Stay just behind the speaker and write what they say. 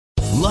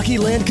Lucky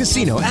Land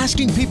Casino,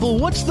 asking people,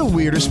 what's the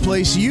weirdest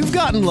place you've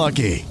gotten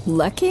lucky?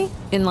 Lucky?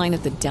 In line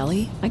at the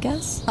deli, I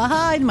guess?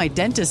 Aha, in my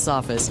dentist's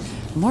office.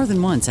 More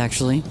than once,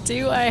 actually.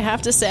 Do I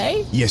have to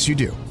say? Yes, you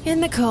do. In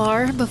the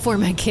car before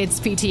my kids'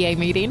 PTA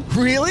meeting.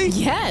 Really?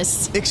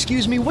 Yes.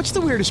 Excuse me, what's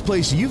the weirdest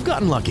place you've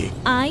gotten lucky?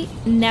 I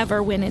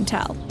never win and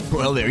tell.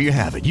 Well, there you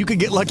have it. You can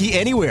get lucky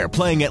anywhere,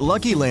 playing at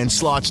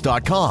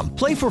LuckyLandSlots.com.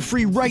 Play for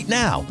free right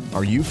now.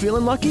 Are you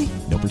feeling lucky?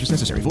 No purchase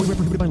necessary. Void where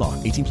prohibited by law.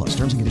 18 plus.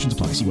 Terms and conditions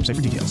apply. See website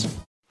for details.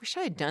 Wish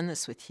I had done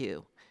this with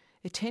you.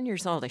 At 10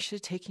 years old, I should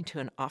have taken you to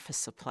an office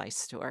supply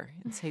store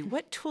and say,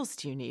 what tools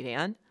do you need,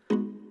 Anne?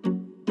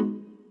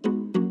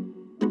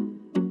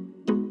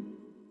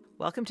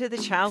 Welcome to the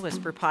Child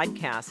Whisperer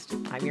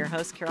podcast. I'm your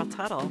host, Carol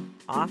Tuttle,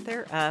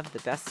 author of the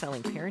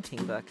best-selling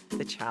parenting book,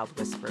 The Child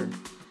Whisperer.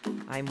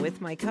 I'm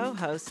with my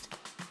co-host,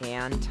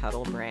 Anne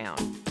Tuttle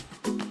Brown.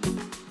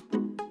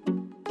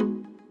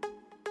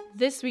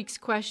 This week's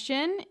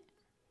question: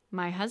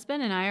 my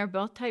husband and I are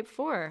both type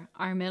 4.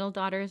 Our middle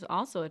daughter is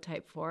also a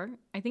type 4.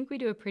 I think we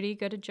do a pretty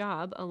good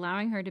job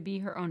allowing her to be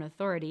her own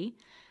authority,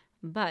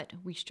 but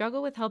we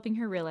struggle with helping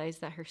her realize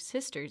that her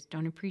sisters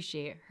don't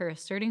appreciate her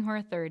asserting her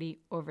authority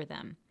over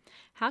them.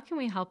 How can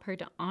we help her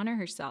to honor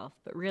herself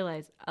but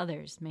realize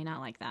others may not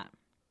like that?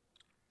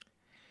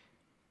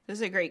 This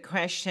is a great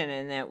question,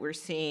 in that we're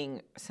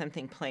seeing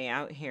something play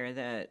out here,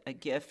 that a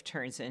gift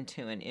turns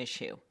into an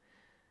issue.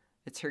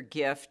 It's her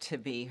gift to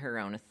be her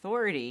own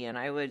authority, and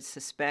I would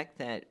suspect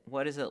that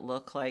what does it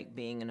look like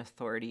being an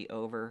authority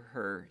over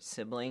her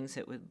siblings?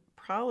 It would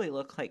probably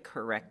look like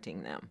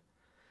correcting them,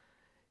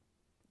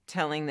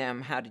 telling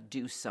them how to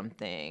do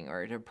something,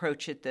 or to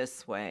approach it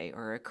this way,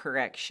 or a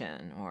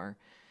correction, or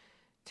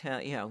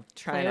to,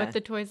 try Play to with the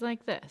toys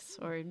like this,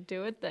 or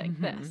do it like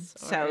this.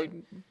 So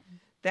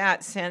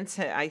that sense,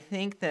 I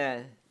think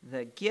the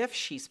gift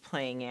she's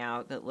playing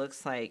out that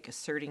looks like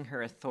asserting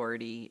her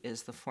authority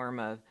is the form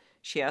of,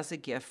 she has a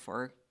gift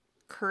for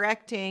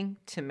correcting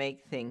to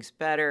make things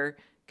better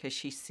because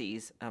she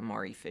sees a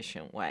more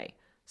efficient way.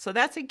 So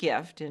that's a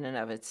gift in and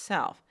of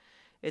itself.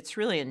 It's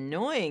really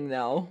annoying,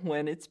 though,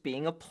 when it's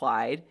being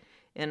applied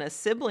in a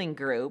sibling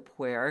group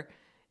where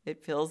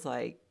it feels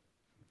like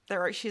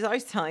she's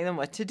always telling them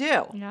what to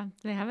do. Yeah,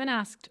 they haven't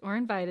asked or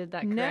invited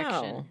that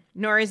correction. No,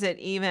 nor is it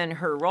even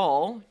her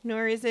role,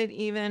 nor is it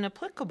even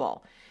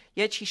applicable.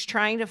 Yet she's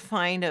trying to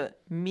find a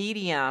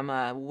medium,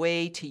 a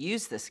way to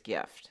use this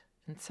gift.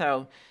 And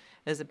so,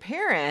 as a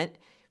parent,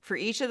 for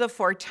each of the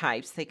 4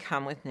 types, they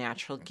come with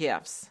natural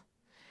gifts.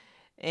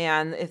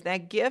 And if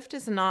that gift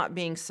is not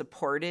being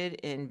supported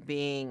in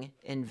being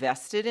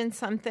invested in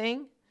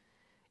something,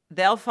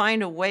 they'll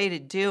find a way to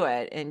do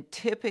it, and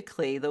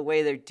typically the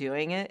way they're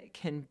doing it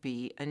can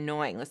be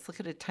annoying. Let's look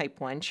at a type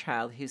 1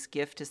 child whose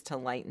gift is to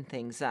lighten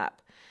things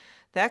up.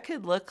 That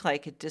could look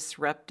like a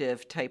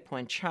disruptive type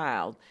 1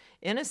 child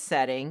in a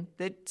setting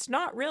that's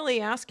not really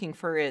asking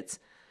for its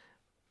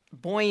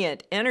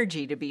buoyant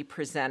energy to be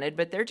presented,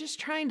 but they're just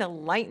trying to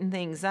lighten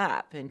things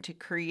up and to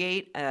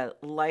create a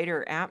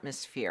lighter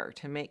atmosphere,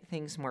 to make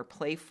things more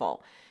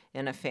playful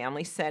in a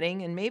family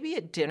setting. And maybe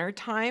at dinner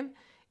time,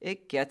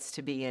 it gets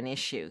to be an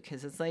issue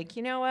because it's like,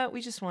 you know what, we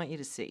just want you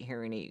to sit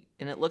here and eat.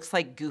 And it looks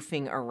like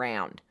goofing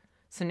around.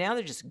 So now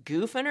they're just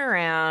goofing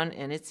around,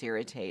 and it's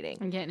irritating.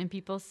 And getting in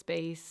people's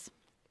space.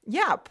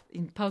 Yep.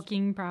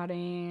 Poking,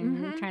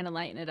 prodding, trying to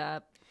lighten it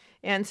up.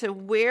 And so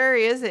where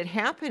is it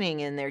happening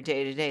in their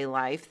day-to-day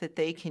life that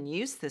they can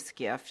use this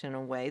gift in a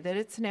way that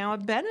it's now a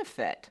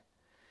benefit?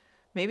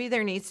 Maybe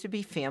there needs to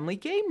be family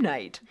game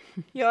night.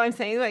 You know what I'm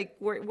saying? Like,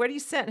 what do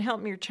you set and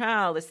help your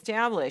child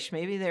establish?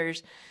 Maybe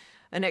there's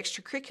an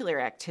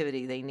extracurricular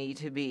activity they need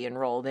to be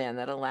enrolled in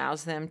that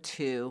allows them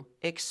to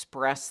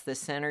express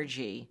this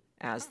energy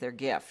as their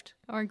gift.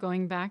 Or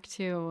going back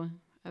to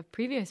a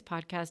previous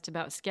podcast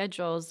about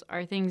schedules,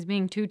 are things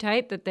being too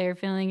tight that they're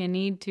feeling a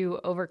need to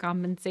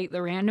overcompensate the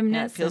randomness?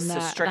 Yeah, it feels so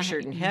and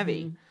structured and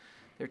heavy.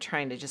 They're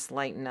trying to just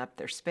lighten up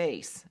their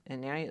space.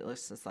 And now it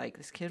looks like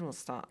this kid will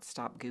stop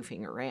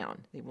goofing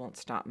around. They won't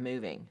stop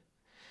moving.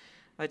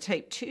 A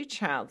type 2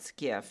 child's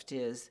gift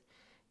is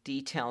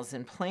details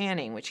and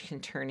planning, which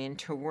can turn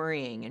into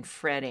worrying and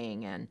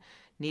fretting and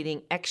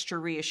needing extra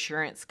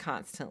reassurance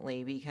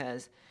constantly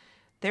because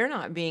they're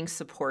not being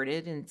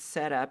supported and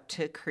set up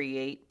to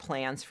create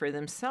plans for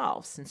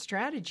themselves and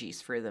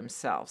strategies for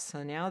themselves.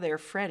 So now they're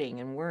fretting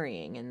and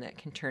worrying, and that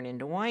can turn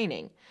into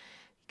whining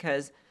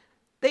because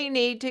they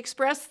need to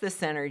express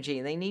this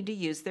energy. They need to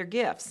use their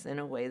gifts in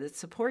a way that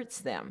supports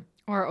them.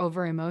 Or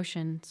over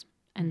emotions.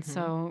 And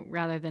so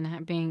rather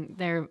than being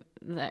they're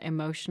the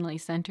emotionally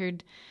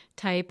centered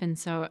type, and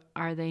so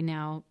are they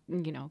now,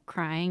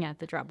 crying at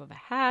the drop of a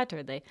hat?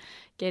 Are they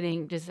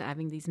just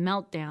having these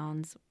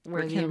meltdowns?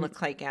 Where it can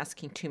look like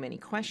asking too many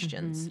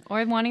questions.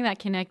 Or wanting that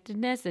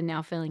connectedness and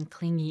now feeling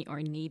clingy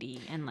or needy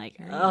and like,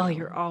 oh,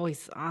 you're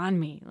always on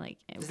me. Like,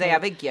 they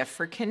have a gift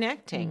for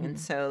connecting. And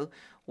so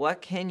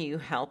what can you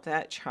help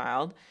that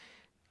child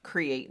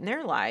create in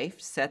their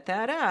life, set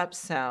that up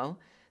so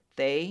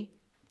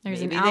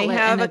maybe they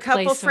have a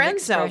couple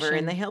friends over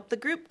and they help the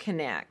group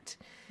connect.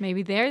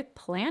 Maybe they're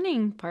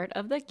planning part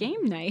of the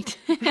game night.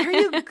 There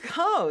you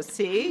go.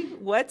 See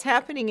what's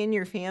happening in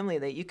your family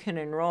that you can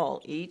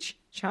enroll each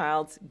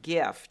child's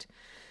gift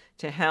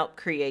to help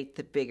create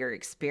the bigger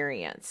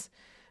experience.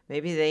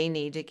 Maybe they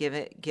need to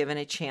given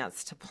a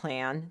chance to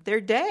plan their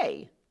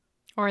day.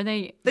 Or are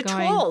they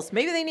tools?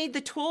 Maybe they need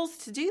the tools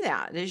to do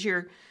that. Does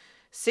your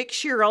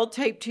 6-year-old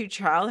type 2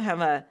 child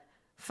have a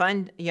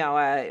fun,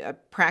 a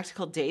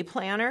practical day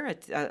planner?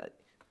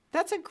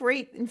 That's a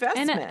great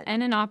investment.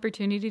 And an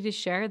opportunity to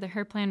share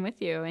her plan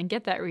with you and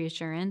get that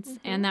reassurance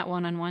and that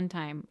one-on-one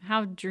time.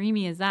 How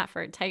dreamy is that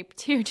for a type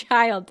 2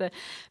 child to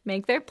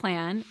make their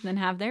plan, then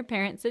have their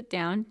parents sit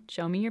down,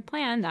 show me your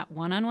plan, that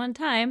one-on-one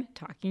time,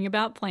 talking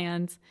about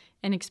plans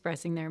and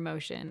expressing their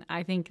emotion.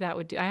 I think that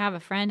would do. I have a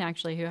friend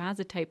actually who has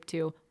a type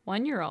 2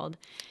 1-year-old,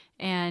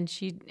 and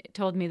she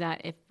told me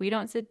that if we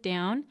don't sit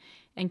down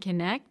and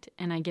connect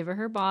and I give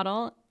her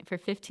bottle for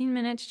 15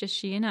 minutes, just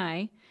she and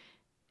I,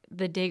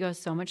 the day goes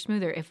so much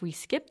smoother. If we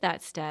skip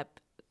that step,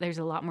 there's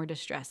a lot more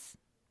distress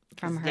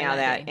from her. Now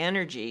that day.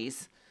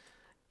 energy's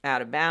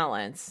out of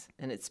balance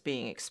and it's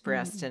being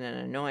expressed in an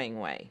annoying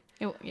way.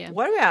 Yeah.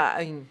 What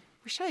about,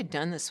 wish I had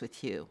done this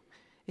with you.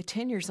 At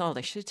 10 years old,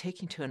 I should have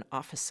taken you to an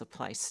office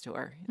supply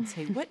store and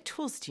say, what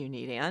tools do you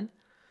need, Ann?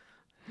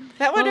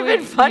 That would have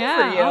been fun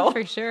for you. Oh,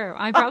 for sure.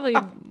 I probably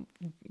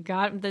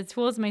got the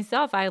tools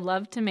myself. I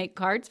love to make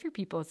cards for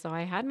people, so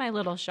I had my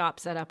little shop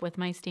set up with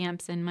my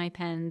stamps and my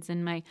pens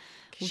and my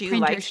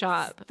printer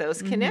shop.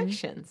 Those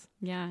connections.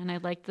 Yeah, and I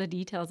liked the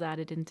details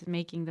added into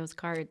making those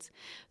cards.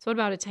 So what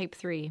about a type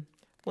 3?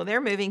 Well, they're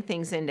moving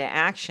things into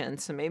action,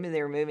 so maybe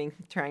they're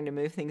trying to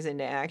move things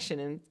into action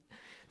in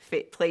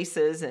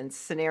places and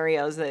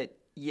scenarios that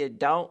you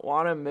don't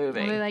want them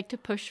moving. Well, they like to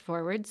push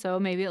forward, so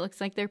maybe it looks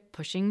like they're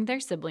pushing their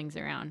siblings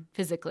around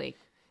physically.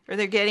 Or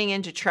they're getting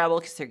into trouble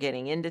because they're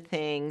getting into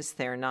things.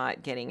 They're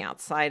not getting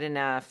outside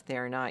enough.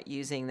 They're not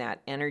using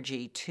that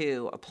energy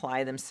to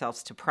apply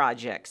themselves to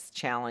projects,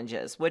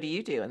 challenges. What do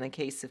you do in the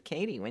case of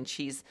Katie when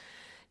she's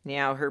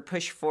now her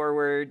push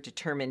forward,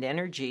 determined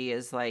energy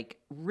is like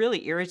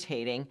really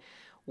irritating?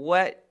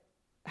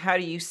 How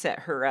do you set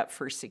her up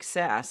for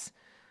success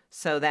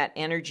so that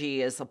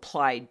energy is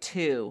applied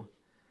to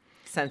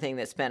something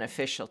that's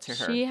beneficial to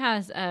her? She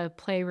has a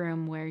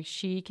playroom where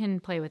she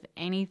can play with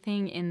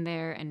anything in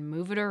there and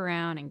move it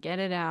around and get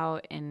it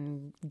out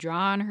and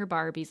draw on her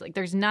Barbies. Like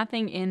there's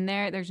nothing in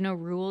there. There's no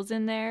rules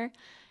in there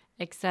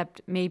except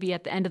maybe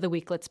at the end of the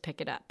week, let's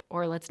pick it up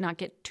or let's not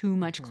get too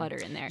much clutter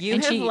in there. You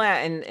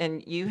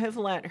have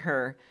let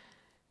her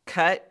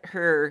cut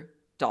her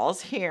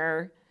doll's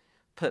hair,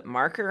 put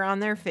marker on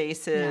their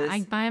faces. Yeah,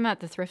 I buy them at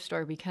the thrift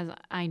store because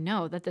I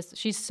know that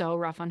she's so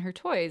rough on her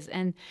toys.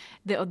 And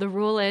the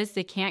rule is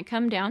they can't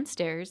come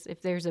downstairs.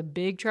 If there's a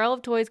big trail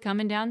of toys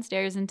coming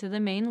downstairs into the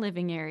main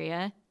living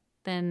area,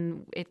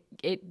 then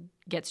it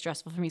gets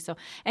stressful for me. So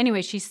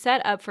anyway, she's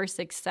set up for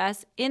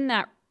success in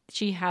that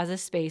she has a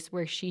space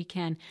where she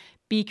can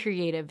be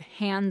creative,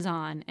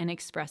 hands-on, and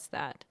express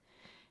that.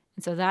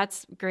 And so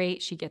that's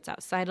great. She gets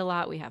outside a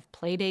lot. We have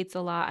play dates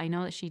a lot. I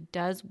know that she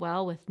does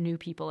well with new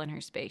people in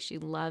her space. She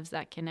loves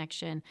that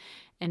connection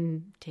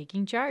and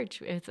taking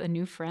charge with a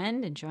new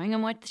friend and showing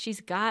them what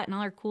she's got and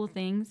all her cool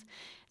things.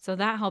 So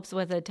that helps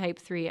with a type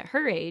 3 at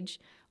her age.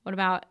 What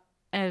about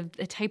a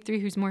type 3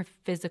 who's more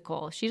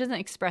physical? She doesn't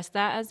express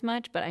that as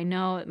much, but I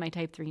know that my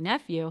type 3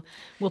 nephew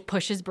will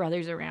push his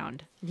brothers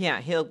around.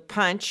 Yeah, he'll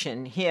punch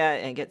and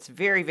hit and gets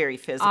very, very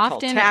physical.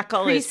 Often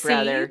tackle his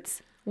brother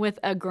with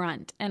a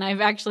grunt. And I've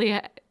actually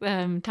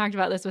talked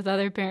about this with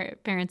other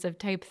parents of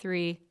type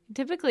 3.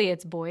 Typically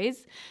it's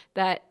boys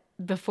that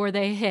before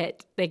they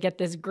hit, they get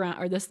this grunt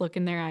or this look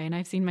in their eye. And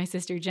I've seen my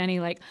sister Jenny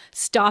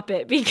stop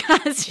it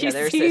because she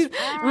sees.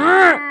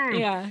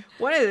 Yeah.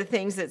 One of the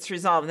things that's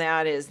resolved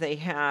that is they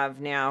have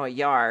now a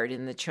yard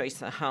in the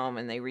Choice of Home,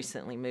 and they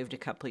recently moved a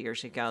couple of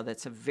years ago.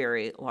 That's a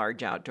very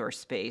large outdoor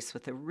space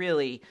with a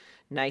really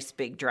nice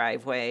big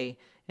driveway.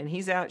 And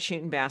he's out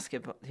shooting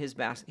basketball.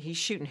 He's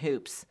shooting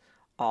hoops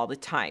all the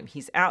time.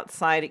 He's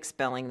outside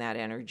expelling that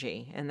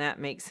energy, and that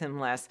makes him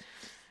less,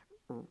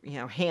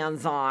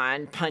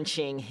 hands-on,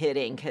 punching,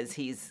 hitting, because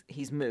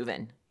he's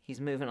moving. He's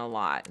moving a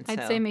lot. And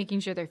I'd say making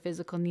sure their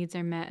physical needs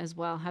are met as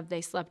well. Have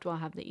they slept well?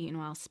 Have they eaten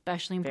well?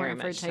 Especially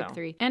important for a type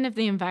 3. And if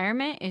the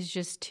environment is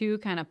just too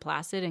kind of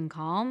placid and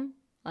calm,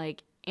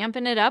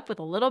 amping it up with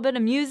a little bit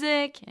of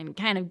music and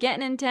kind of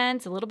getting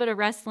intense, a little bit of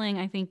wrestling,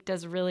 I think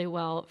does really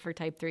well for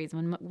type 3s.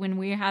 When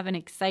we're having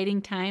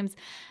exciting times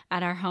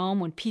at our home,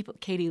 when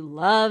Katie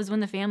loves when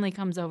the family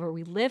comes over.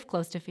 We live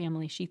close to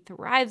family. She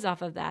thrives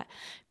off of that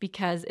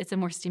because it's a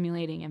more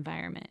stimulating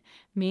environment.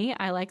 Me,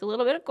 I like a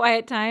little bit of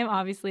quiet time,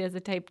 obviously, as a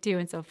type 2,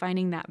 and so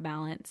finding that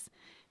balance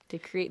to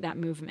create that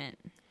movement.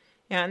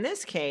 Yeah, in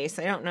this case,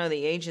 I don't know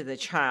the age of the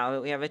child,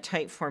 but we have a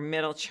type 4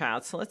 middle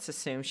child, so let's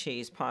assume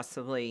she's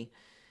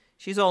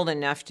old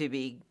enough to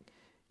be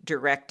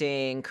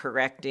directing,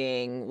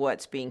 correcting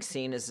what's being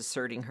seen as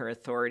asserting her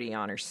authority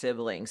on her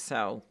siblings.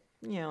 So,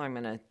 I'm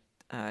going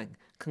to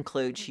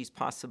conclude she's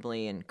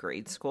possibly in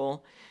grade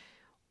school.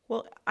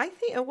 Well, I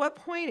think at what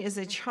point is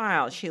a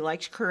child, she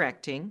likes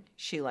correcting,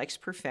 she likes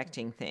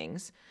perfecting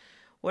things.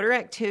 What are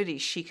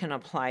activities she can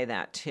apply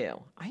that to?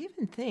 I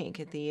even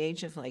think at the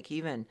age of like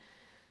even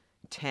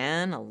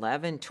 10,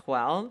 11,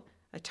 12,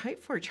 a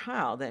type 4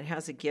 child that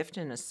has a gift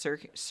in a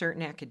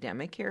certain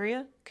academic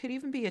area could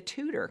even be a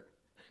tutor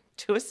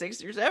to a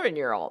 6 or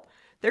 7-year-old.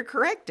 They're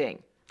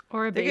correcting.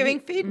 Or they're giving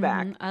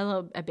feedback. I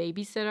love a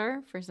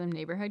babysitter for some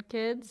neighborhood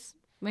kids.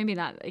 Maybe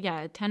not,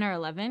 10 or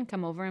 11,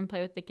 come over and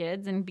play with the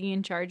kids and be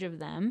in charge of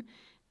them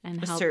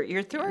and help. Assert your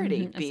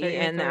authority. Be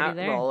in that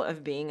there. role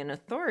of being an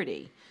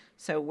authority.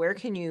 So where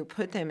can you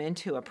put them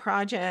into a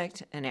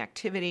project, an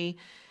activity,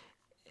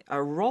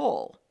 a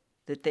role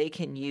that they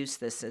can use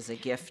this as a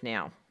gift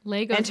now?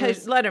 Legos and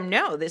to let them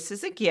know this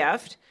is a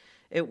gift.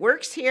 It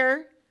works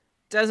here.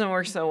 Doesn't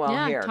work so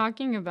well here.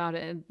 Talking about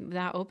it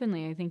that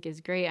openly, I think,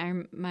 is great.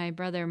 My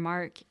brother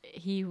Mark,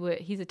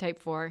 he's a type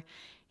 4.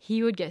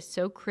 He would get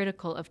so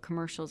critical of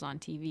commercials on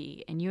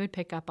TV, and you would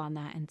pick up on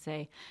that and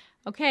say,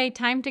 okay,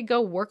 time to go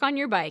work on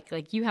your bike.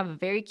 Like, you have a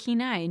very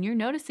keen eye, and you're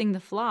noticing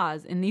the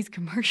flaws in these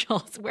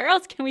commercials. Where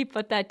else can we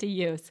put that to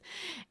use?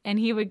 And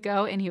he would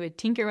go and he would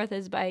tinker with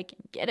his bike,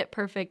 get it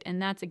perfect,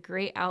 and that's a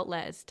great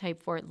outlet as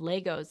type 4.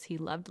 Legos. He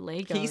loved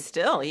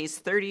Legos. He's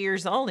 30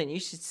 years old, and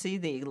you should see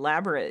the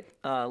elaborate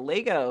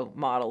Lego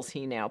models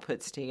he now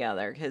puts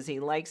together because he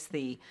likes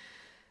the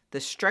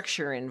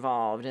structure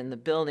involved and the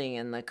building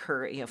and the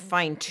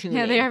fine tuning.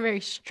 Yeah, they are very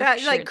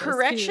structured. Like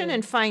correction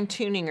and fine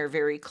tuning are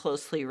very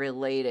closely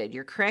related.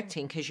 You're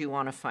correcting because you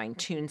want to fine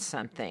tune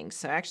something.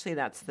 So actually,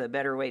 that's the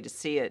better way to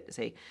see it.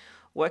 Say,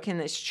 what can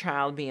this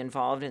child be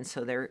involved in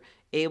so they're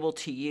able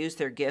to use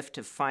their gift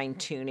of fine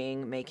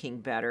tuning,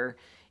 making better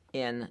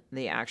in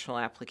the actual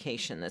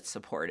application that's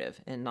supportive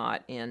and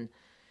not in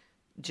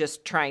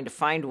just trying to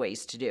find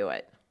ways to do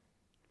it.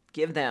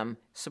 Give them,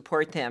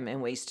 support them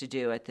in ways to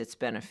do it that's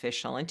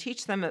beneficial and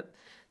teach them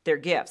their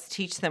gifts.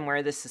 Teach them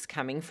where this is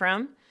coming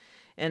from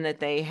and that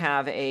they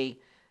have a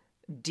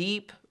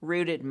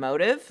deep-rooted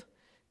motive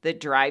that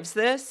drives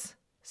this.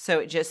 So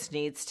it just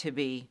needs to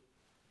be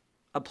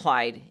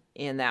applied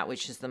in that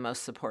which is the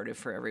most supportive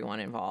for everyone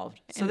involved.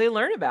 So they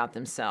learn about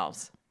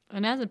themselves.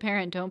 And as a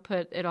parent, don't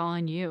put it all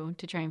on you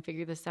to try and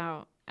figure this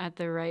out. At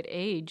the right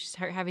age,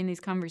 start having these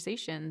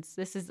conversations.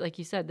 This is, like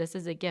you said, this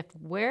is a gift.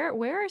 Where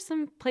are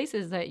some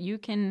places that you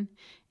can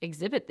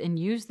exhibit and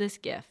use this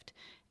gift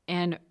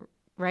and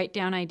write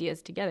down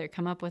ideas together,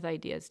 come up with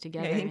ideas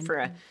together? I think for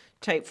a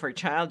type 4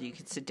 child, you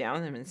could sit down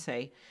with them and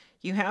say,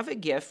 you have a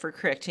gift for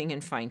correcting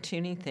and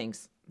fine-tuning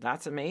things.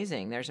 That's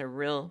amazing. There's a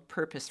real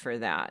purpose for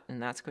that,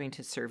 and that's going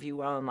to serve you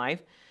well in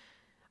life.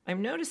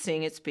 I'm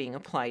noticing it's being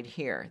applied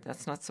here.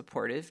 That's not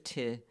supportive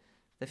to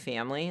the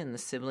family and the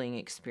sibling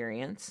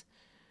experience.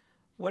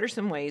 What are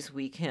some ways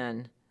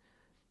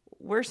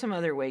what are some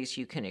other ways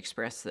you can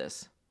express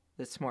this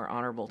that's more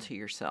honorable to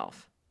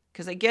yourself?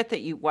 Because I get that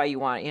why you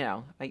want,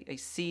 I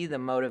see the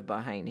motive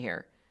behind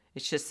here.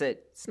 It's just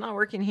that it's not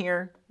working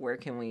here. Where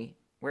can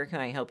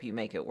I help you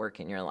make it work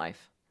in your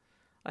life?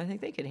 I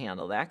think they can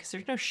handle that because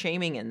there's no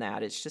shaming in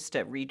that. It's just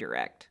a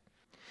redirect.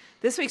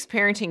 This week's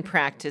parenting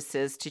practice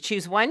is to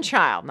choose one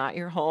child, not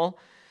your whole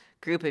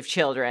group of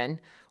children.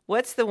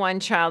 What's the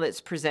one child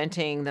that's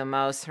presenting the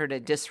most sort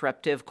of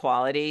disruptive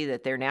quality,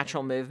 that their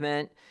natural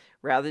movement,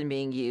 rather than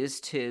being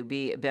used to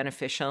be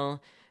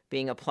beneficial,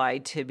 being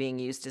applied to being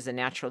used as a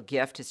natural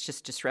gift, it's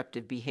just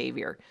disruptive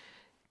behavior?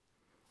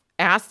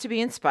 Ask to be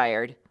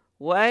inspired.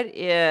 What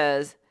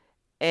is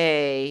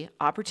a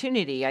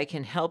opportunity I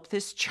can help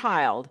this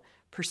child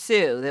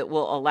pursue that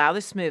will allow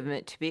this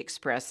movement to be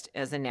expressed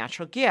as a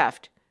natural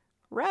gift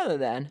rather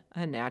than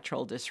a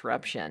natural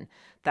disruption?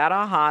 That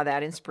aha,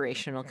 that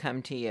inspiration will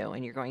come to you,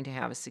 and you're going to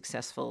have a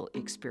successful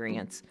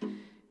experience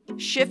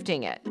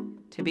shifting it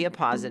to be a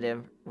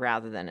positive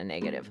rather than a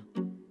negative.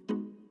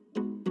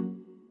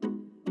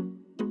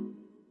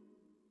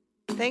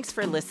 Thanks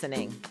for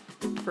listening.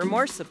 For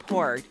more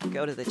support,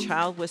 go to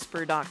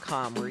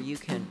thechildwhisperer.com where you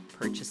can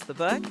purchase the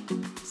book,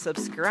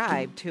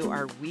 subscribe to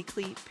our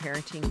weekly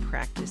parenting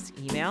practice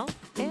email,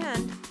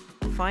 and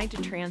find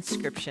a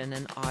transcription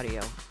and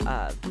audio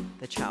of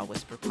the Child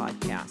Whisperer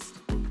podcast.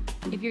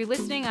 If you're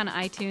listening on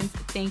iTunes,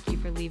 thank you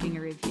for leaving a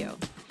review.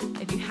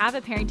 If you have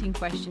a parenting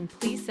question,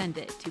 please send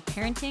it to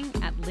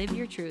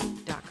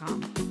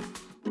parenting@liveyourtruth.com.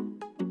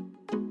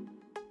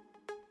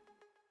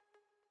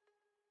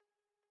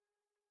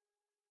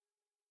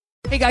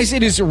 Hey guys,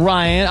 it is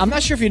Ryan. I'm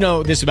not sure if you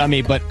know this about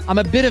me, but I'm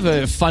a bit of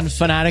a fun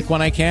fanatic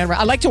when I can.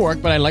 I like to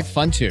work, but I like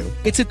fun too.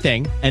 It's a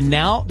thing. And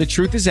now the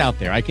truth is out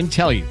there. I can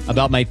tell you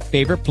about my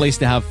favorite place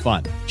to have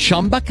fun.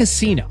 Chumba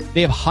Casino.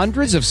 They have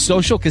hundreds of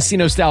social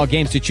casino style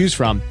games to choose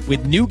from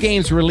with new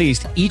games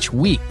released each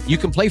week. You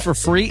can play for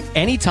free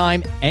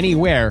anytime,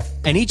 anywhere.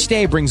 And each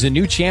day brings a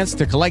new chance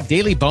to collect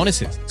daily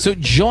bonuses. So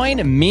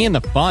join me in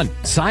the fun.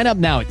 Sign up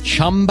now at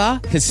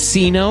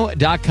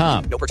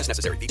ChumbaCasino.com. No purchase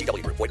necessary.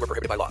 VGW Group. Void where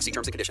prohibited by law. See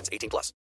terms and conditions. 18+.